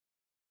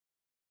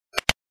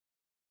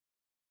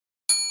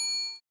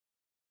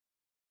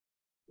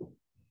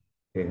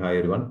Hey, hi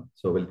everyone.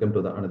 So welcome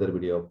to the another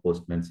video of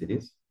Postman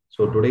series.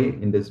 So today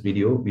in this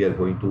video, we are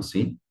going to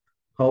see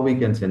how we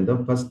can send the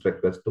first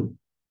request to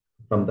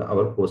from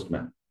our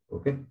Postman.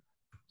 Okay.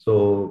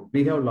 So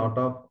we have a lot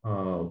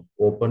of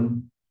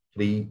open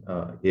free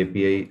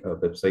API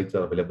websites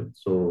are available.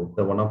 So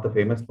the one of the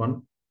famous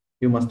one,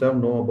 you must have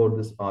know about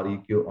this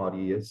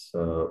REQRES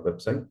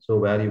website. So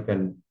where you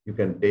can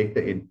take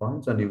the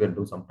endpoints and you can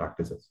do some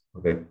practices.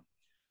 Okay.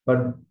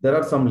 But there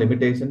are some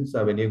limitations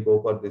when you go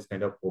for this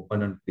kind of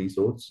open and free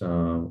source,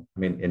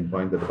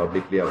 endpoint that are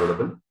publicly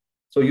available.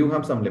 So you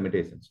have some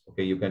limitations.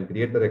 Okay, you can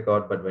create the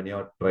record, but when you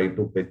are trying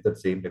to fetch that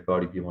same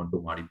record, if you want to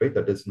modify,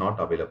 that is not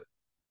available.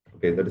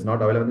 Okay, that is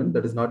not available. Then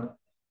that is not.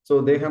 So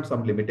they have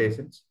some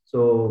limitations.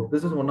 So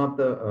this is one of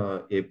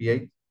the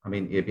API.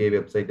 API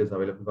website is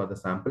available for the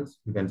samples.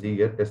 You can see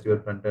here, test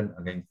your front end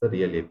against the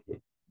real API.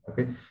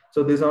 Okay,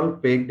 so these are all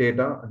fake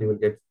data, and you will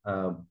get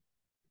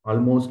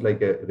almost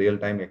like a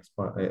real-time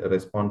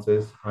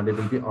responses, and it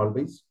will be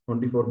always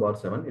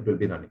 24/7 it will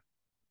be running.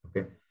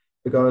 Okay,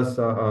 because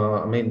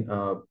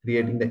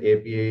creating the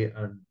API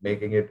and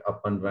making it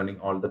up and running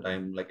all the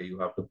time, like you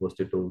have to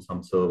post it to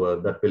some server,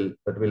 that will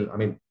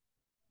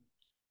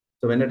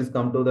so when it is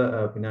come to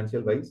the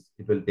financial wise,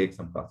 it will take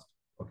some cost.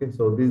 Okay,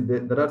 so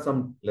there are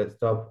some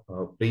list of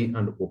free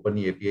and open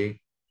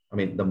API.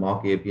 The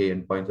mock API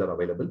endpoints are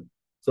available,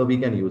 so we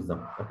can use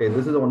them. Okay,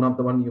 this is one of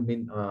the one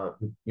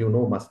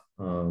must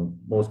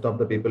most of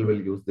the people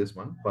will use this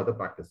one for the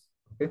practice.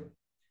 Okay,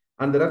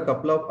 and there are a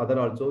couple of other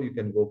also. You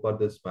can go for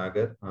the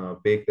Swagger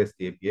fake test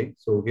API.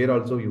 So here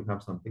also you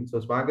have something. So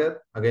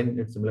Swagger, again,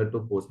 it's similar to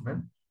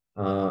Postman.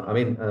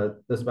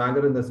 The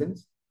Swagger in the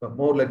sense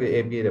more like a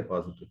API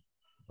repository.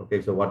 Okay,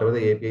 so whatever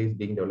the API is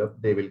being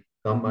developed, they will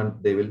come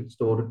and they will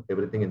store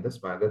everything in the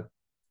Swagger.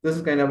 This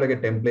is kind of like a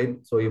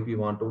template. So if you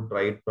want to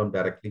try it from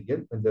directly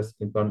here, then just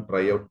click on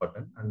try out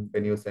button. And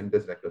when you send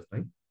this request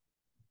line,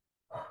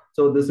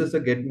 so this is a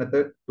get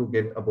method to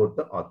get about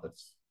the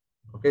authors.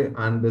 Okay,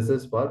 and this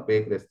is for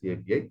fake REST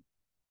API.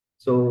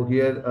 So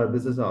here,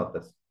 this is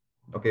authors.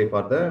 Okay,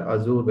 for the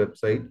Azure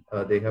website,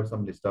 they have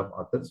some list of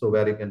authors. So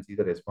where you can see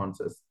the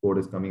responses, code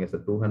is coming as a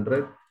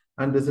 200.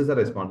 And this is a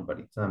response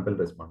body, sample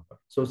response body.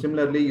 So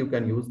similarly, you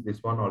can use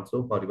this one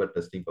also for your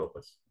testing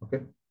purpose.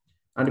 Okay.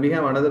 And we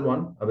have another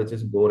one, which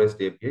is Go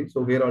REST API.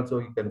 So here also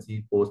you can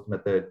see post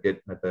method,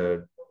 get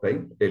method,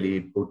 right?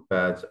 Delete, put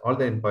patch, all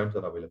the endpoints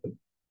are available.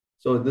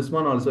 So this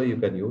one also you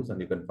can use and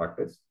you can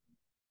practice.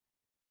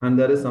 And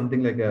there is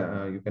something like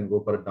you can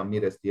go for a dummy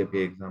REST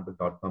API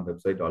example.com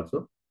website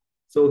also.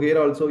 So here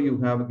also you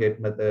have get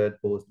method,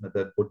 post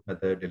method, put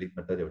method, delete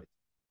method, everything.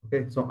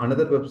 Okay, so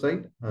another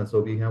website. So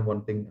we have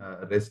one thing,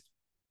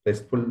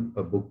 RESTful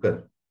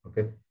booker.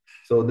 Okay,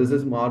 so this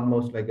is more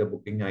most like a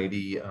booking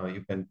ID.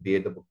 You can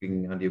create the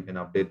booking and you can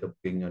update the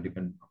booking and you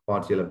can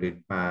partial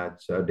update,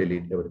 patch,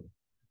 delete everything.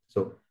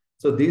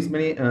 So these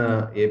many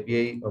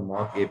API or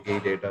mock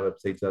API data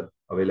websites are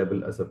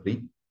available as a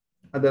free.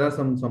 And there are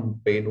some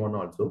paid one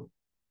also.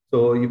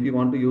 So if you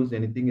want to use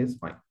anything is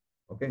fine.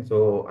 Okay,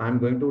 so I'm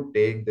going to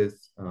take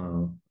this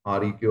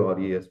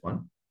REQRES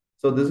one.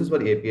 So this is for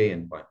API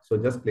endpoint. So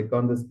just click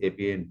on this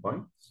API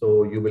endpoint.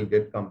 So you will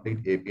get complete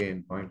API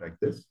endpoint like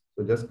this.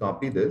 So just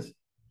copy this.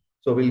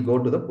 So we'll go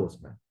to the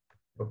Postman.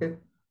 Okay.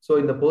 So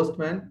in the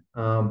Postman,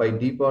 by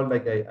default,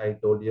 like I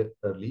told you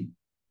earlier,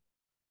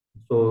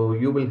 so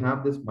you will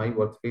have this My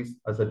Workspace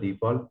as a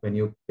default when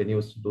you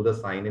do the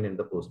sign in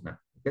the Postman.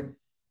 Okay.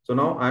 So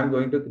now I'm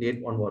going to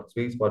create one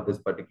workspace for this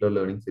particular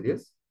learning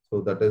series.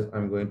 So that is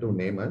I'm going to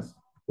name as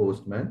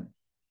Postman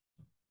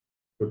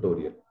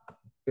tutorial.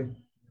 Okay.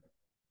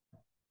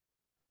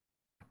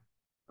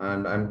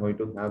 And I'm going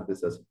to have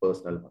this as a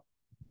personal one.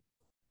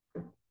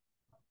 Okay.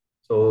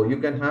 So you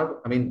can have,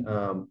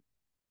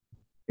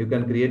 you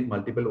can create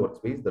multiple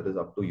workspace, that is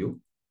up to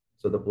you.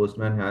 So the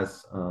Postman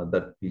has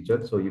that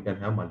feature. So you can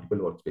have multiple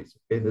workspace.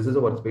 Okay. This is a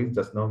workspace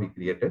just now we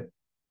created.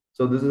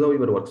 So this is how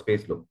your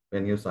workspace look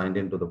when you signed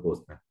into the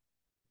Postman.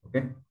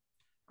 Okay.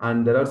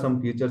 And there are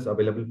some features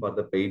available for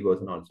the paid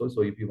version also.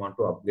 So if you want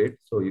to upgrade,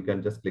 so you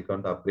can just click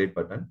on the upgrade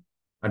button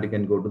and you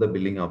can go to the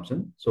billing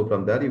option. So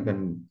from there, you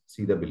can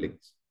see the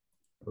billings.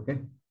 Okay.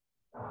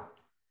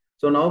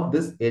 So now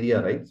this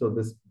area, right? So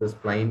this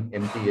plain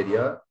empty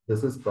area,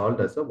 this is called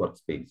as a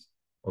workspace.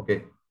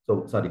 Okay.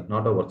 So sorry,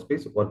 not a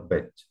workspace,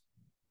 workbench.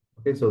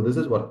 Okay. So this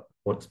is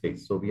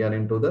workspace. So we are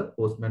into the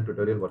Postman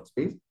tutorial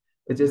workspace,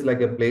 which is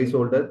like a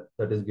placeholder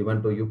that is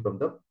given to you from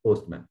the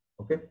Postman.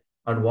 Okay.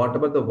 And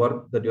whatever the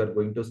work that you are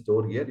going to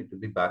store here, it will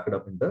be backed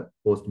up in the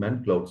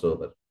Postman cloud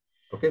server.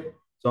 Okay.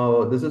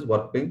 So this is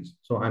workbench.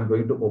 So I'm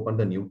going to open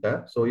the new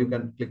tab. So you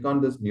can click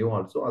on this new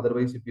also.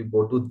 Otherwise, if you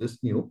go to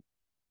this new,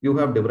 you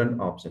have different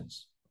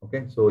options.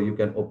 Okay. So you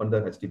can open the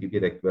HTTP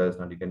request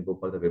and you can go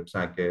for the web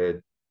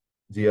socket,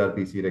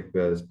 gRPC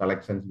request,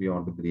 collections we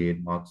want to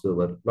create, mock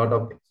server, lot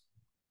of things.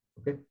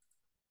 Okay.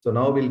 So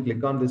now we'll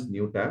click on this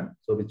new tab.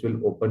 So which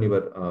will open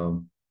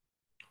your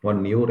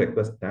one new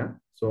request tab.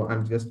 So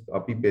I'm just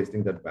copy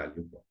pasting that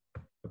value.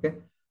 Okay.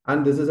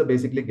 And this is a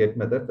basically get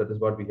method. That is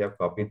what we have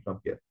copied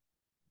from here.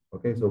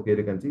 Okay, so here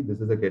you can see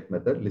this is a get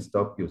method list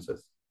of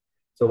users.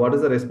 So what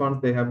is the response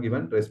they have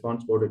given?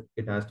 Response code,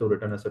 it has to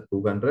return as a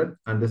 200,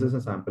 and this is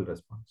a sample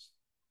response.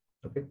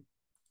 Okay,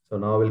 so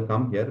now we'll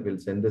come here, we'll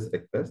send this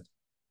request.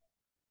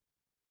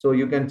 So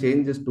you can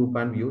change this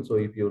two-pan view. So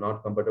if you're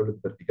not compatible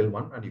with vertical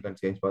one, and you can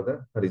change for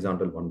the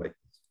horizontal one like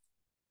this.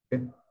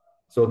 Okay,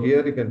 so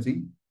here you can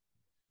see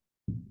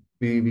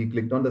we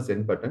clicked on the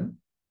send button.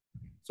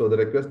 So the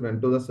request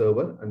went to the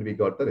server and we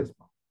got the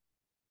response.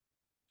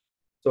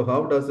 So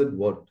how does it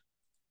work,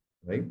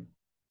 right?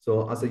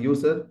 So as a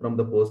user from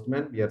the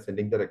Postman, we are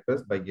sending the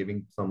request by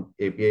giving some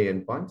API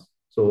endpoints.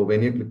 So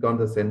when you click on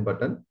the send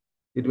button,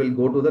 it will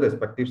go to the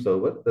respective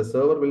server. The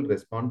server will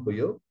respond to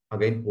you,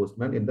 again,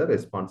 Postman in the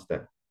response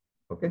tab.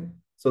 Okay.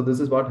 So this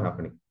is what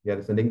happening. We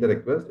are sending the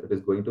request. It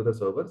is going to the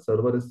server.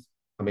 Server is,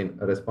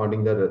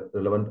 responding the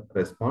relevant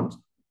response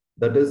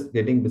that is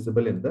getting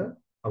visible in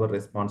our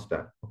response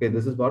tab. Okay.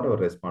 This is what our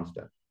response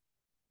tab.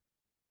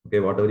 Okay.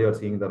 Whatever you are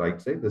seeing the right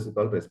side, this is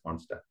called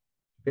response tab.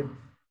 Okay.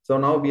 So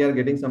now we are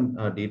getting some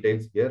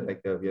details here,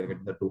 like we are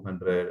getting the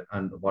 200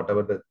 and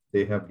whatever that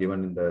they have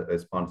given in the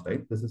response,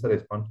 right? This is a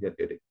response we are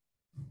getting.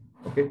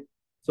 Okay.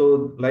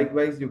 So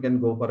likewise, you can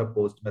go for a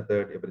post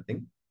method,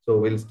 everything. So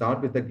we'll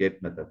start with a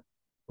get method.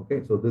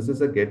 Okay. So this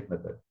is a get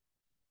method.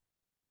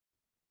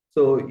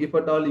 So if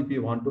at all, if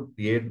you want to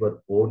create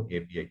your own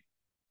API,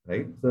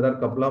 right? So there are a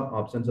couple of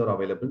options are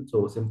available.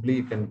 So simply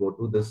you can go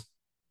to this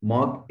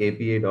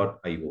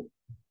mockapi.io.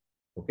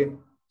 Okay.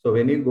 So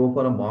when you go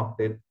for a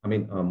mockapi.io,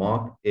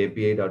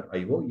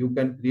 you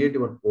can create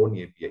your own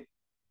API.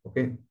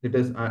 Okay. It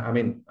is,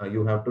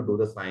 you have to do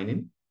the sign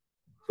in.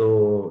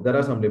 So there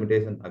are some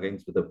limitations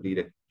against with the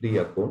pre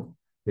account.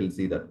 We'll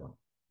see that one.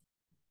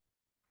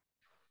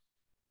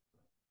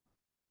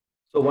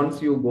 So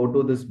once you go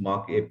to this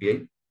mock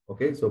API,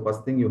 okay. So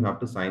first thing you have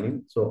to sign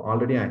in. So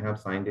already I have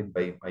signed in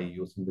by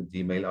using the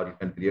Gmail, or you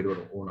can create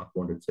your own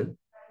account itself.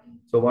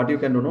 So what you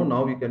can do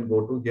now you can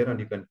go to here and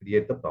you can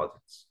create the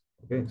projects.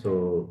 Okay.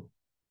 So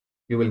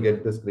you will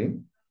get the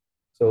screen.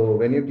 So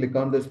when you click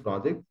on this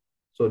project,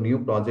 so new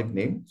project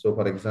name. So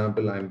for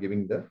example, I'm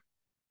giving the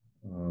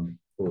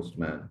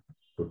Postman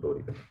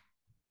tutorial.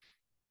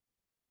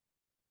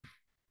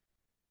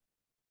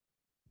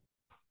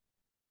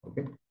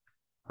 Okay.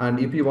 And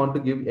if you want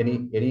to give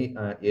any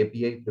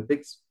API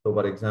prefix, so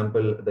for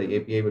example, the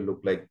API will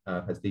look like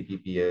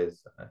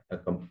HTTPS,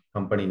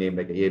 company name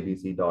like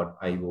abc.io/user/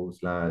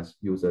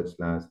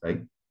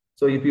 right?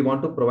 So if you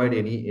want to provide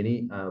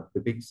any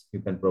prefix, you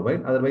can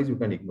provide. Otherwise, you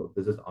can ignore.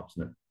 This is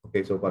optional.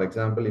 Okay. So for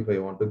example, if I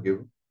want to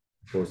give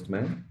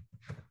Postman,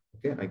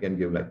 okay, I can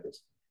give like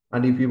this.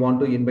 And if you want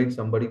to invite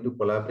somebody to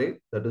collaborate,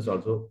 that is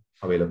also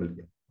available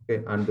here.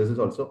 Okay, and this is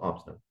also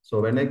optional. So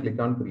when I click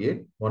on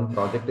create, one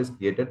project is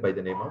created by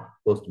the name of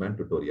Postman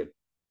tutorial.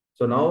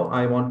 So now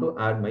I want to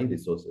add my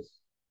resources.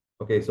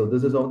 Okay, so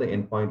this is how the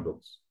endpoint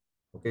looks.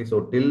 Okay,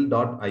 so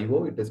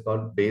till.io, it is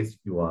called base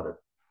URL,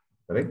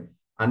 correct?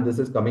 And this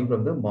is coming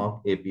from the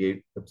mock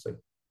API website.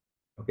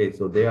 Okay,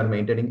 so they are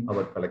maintaining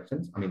our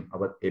collections,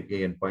 our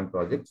API endpoint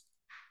projects.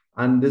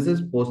 And this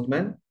is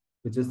Postman,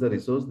 which is the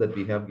resource that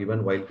we have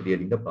given while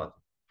creating the project.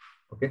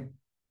 Okay.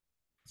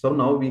 So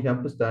now we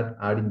have to start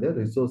adding the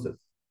resources,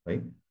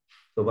 right?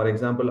 So for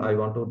example, I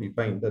want to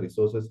define the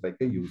resources like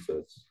a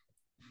users,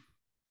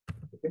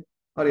 okay,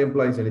 or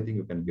employees, anything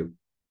you can give.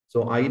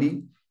 So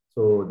ID,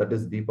 so that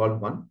is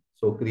default one.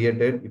 So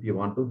created, if you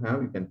want to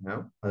have, you can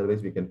have,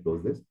 otherwise we can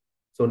close this.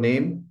 So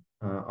name,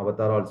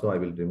 avatar also, I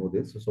will remove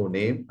this. So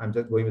name, I'm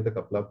just going with a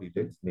couple of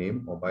details,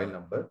 name, mobile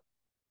number.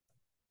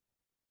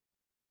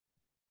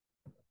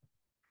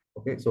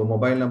 Okay, so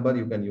mobile number,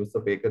 you can use the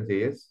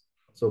Packer.js.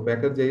 So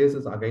Packer.js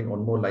is again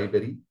one more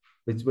library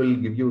which will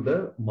give you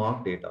the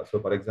mock data. So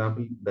for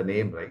example, the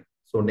name, right?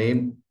 So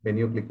name, when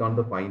you click on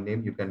the find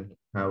name, you can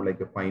have like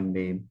a find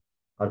name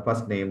or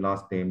first name,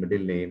 last name,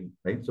 middle name,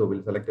 right? So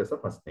we'll select as a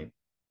first name.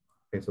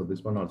 Okay, so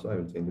this one also I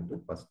will change it to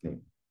first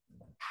name.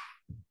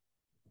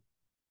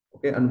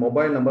 Okay, and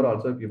mobile number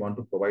also, if you want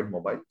to provide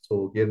mobile,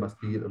 so here must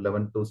be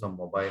relevant to some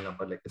mobile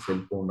number like a cell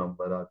phone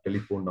number or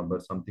telephone number,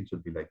 something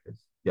should be like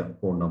this. Yeah,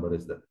 phone number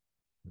is there.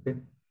 Okay,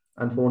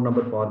 and phone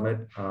number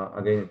format,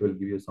 again, it will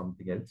give you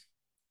something else.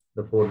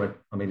 The format,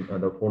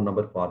 the phone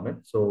number format.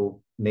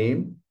 So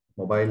name,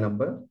 mobile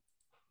number,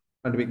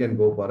 and we can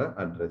go for an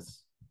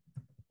address.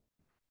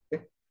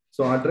 Okay,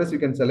 so address, you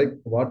can select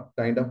what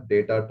kind of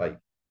data type,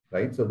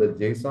 right? So the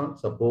JSON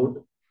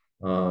support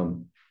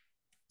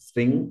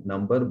string,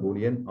 number,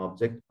 Boolean,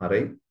 object,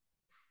 array,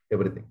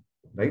 everything,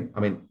 right?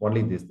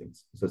 Only these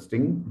things. So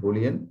string,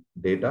 Boolean,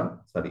 data,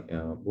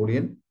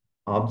 Boolean,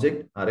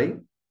 object, array,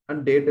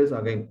 and date is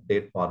again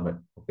date format.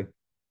 Okay.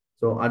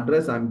 So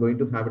address, I'm going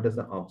to have it as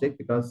an object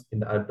because in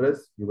the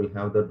address, you will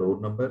have the door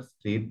number,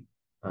 street,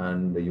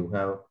 and you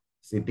have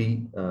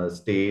city,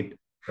 state,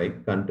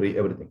 right, country,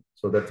 everything.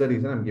 So that's the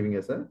reason I'm giving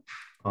as an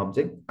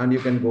object, and you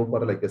can go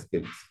for like a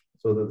skills.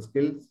 So the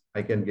skills,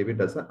 I can give it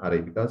as an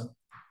array because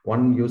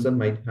one user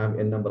might have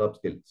n number of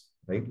skills,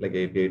 right? Like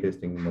API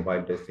testing,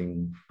 mobile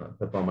testing,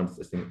 performance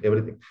testing,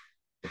 everything.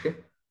 Okay.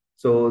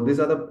 So these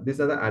are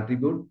the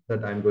attribute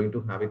that I'm going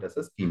to have it as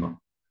a schema.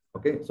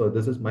 Okay, so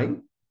this is my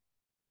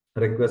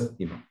request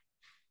schema.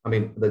 I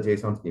mean the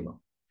JSON schema.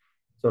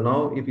 So now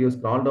if you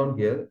scroll down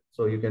here,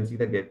 so you can see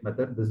the get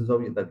method. This is how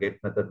the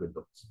get method will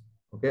look.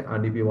 Okay,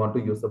 and if you want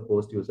to use the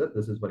post user,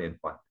 this is for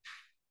endpoint.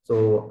 So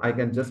I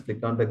can just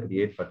click on the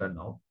create button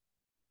now.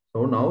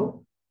 So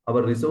now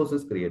our resource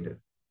is created.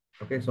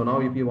 Okay, so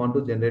now if you want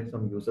to generate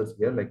some users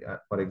here, like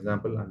for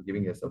example, I'm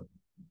giving as a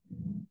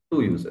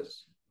 2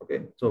 users.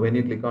 Okay, so when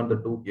you click on the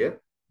 2 here,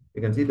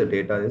 you can see the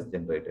data is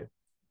generated.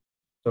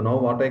 So now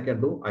what I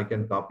can do, I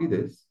can copy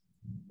this.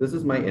 This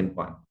is my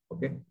endpoint.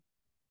 Okay,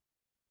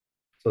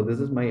 so this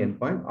is my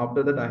endpoint.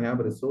 After that, I have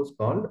a resource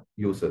called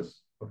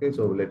users. Okay,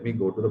 so let me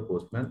go to the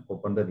Postman,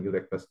 open the new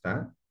request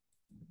tab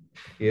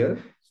here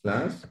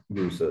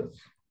 /users.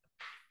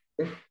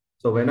 Okay,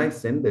 so when I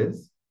send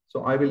this,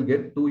 so I will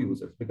get 2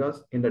 users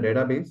because in the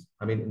database,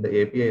 I mean in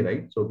the API,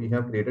 right? So we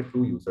have created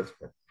 2 users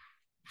here.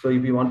 So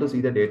if you want to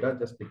see the data,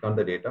 just click on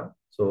the data.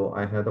 So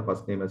I have the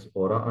first name as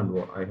Aura and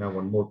I have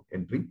one more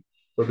entry.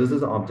 So this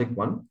is object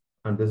 1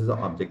 and this is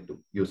object 2,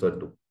 user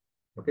 2.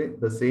 Okay,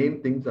 the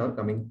same things are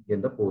coming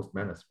in the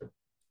Postman as well.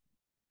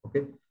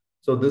 Okay,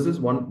 so this is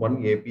one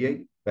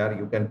API where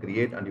you can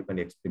create and you can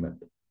experiment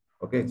it.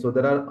 Okay, so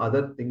there are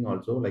other things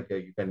also, like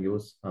you can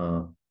use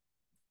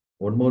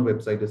one more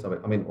website is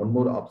available. I mean, one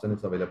more option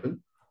is available,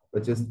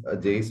 which is a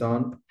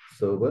JSON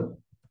server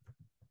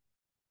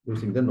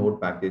using the node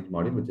package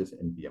module, which is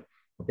npm.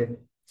 Okay,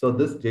 so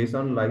this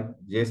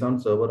JSON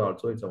server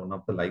also is one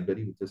of the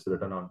library which is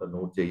written on the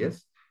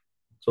Node.js.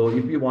 So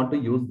if you want to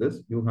use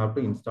this, you have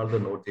to install the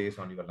Node.js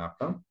on your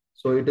laptop.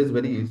 So it is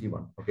very easy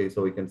one. Okay,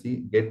 so we can see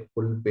get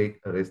full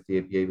fake REST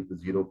API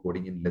with zero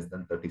coding in less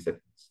than 30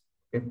 seconds.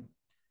 Okay,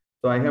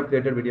 so I have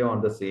created video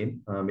on the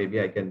same.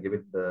 Maybe I can give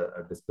it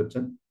the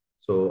description.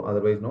 So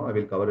otherwise, no, I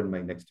will cover in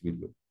my next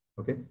video.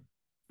 Okay,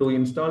 to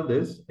install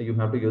this, you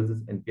have to use this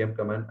npm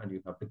command and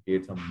you have to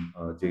create some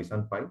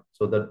JSON file.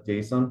 So that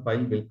JSON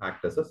file will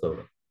act as a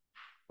server.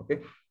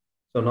 Okay,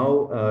 so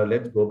now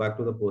let's go back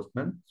to the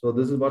Postman. So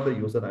this is what the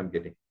user I'm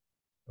getting.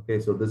 Okay,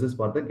 so this is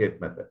for the get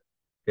method.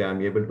 Okay,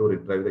 I'm able to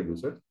retrieve the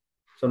users.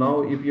 So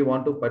now if you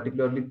want to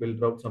particularly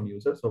filter out some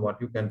users, so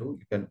what you can do,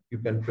 you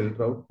can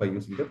filter out by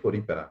using the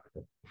query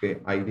parameter.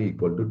 Okay, ID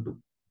equal to 2.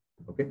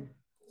 Okay,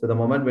 so the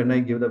moment when I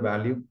give the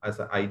value as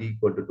a ID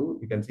equal to 2,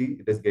 you can see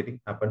it is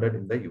getting appended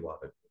in the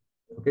URL.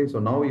 Okay, so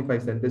now if I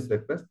send this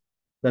request,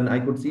 then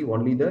I could see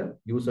only the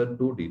user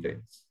 2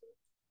 details.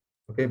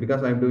 Okay,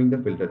 because I'm doing the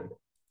filter here.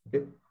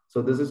 Okay,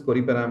 so this is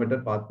query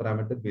parameter, path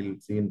parameter. We'll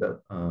see in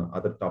the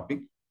other topic.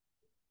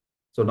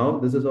 So now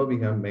this is how we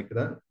have make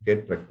the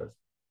get request.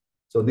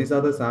 So these are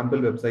the sample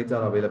websites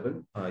are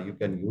available. You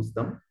can use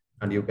them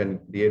and you can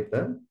create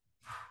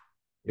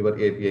your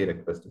API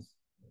requests.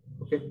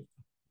 Okay.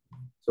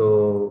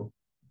 So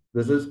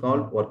this is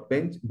called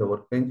workbench. The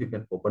workbench, you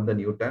can open the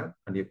new tab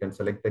and you can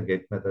select the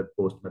get method,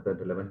 post method,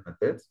 relevant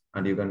methods,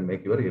 and you can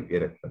make your API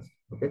request.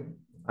 Okay.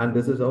 And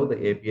this is how the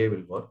API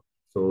will work.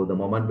 So the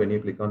moment when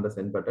you click on the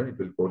send button, it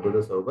will go to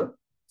the server.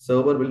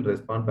 Server will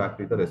respond back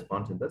to the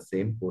response in the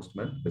same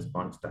Postman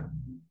response tab.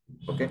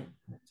 Okay.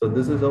 So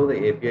this is how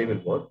the API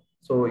will work.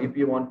 So if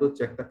you want to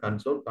check the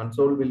console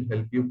will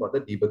help you for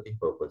the debugging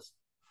purpose.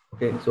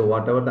 Okay. So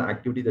whatever the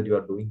activity that you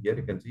are doing here,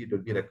 you can see it will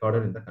be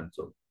recorded in the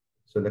console.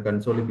 So in the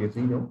console, if you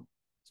see,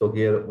 so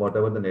here,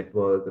 whatever the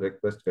network,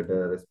 request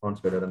getter, response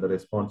getter, and the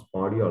response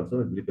body also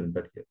will be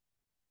printed here.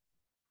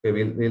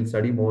 Okay, we'll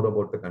study more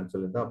about the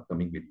console in the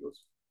upcoming videos.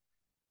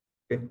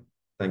 Okay,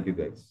 thank you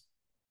guys.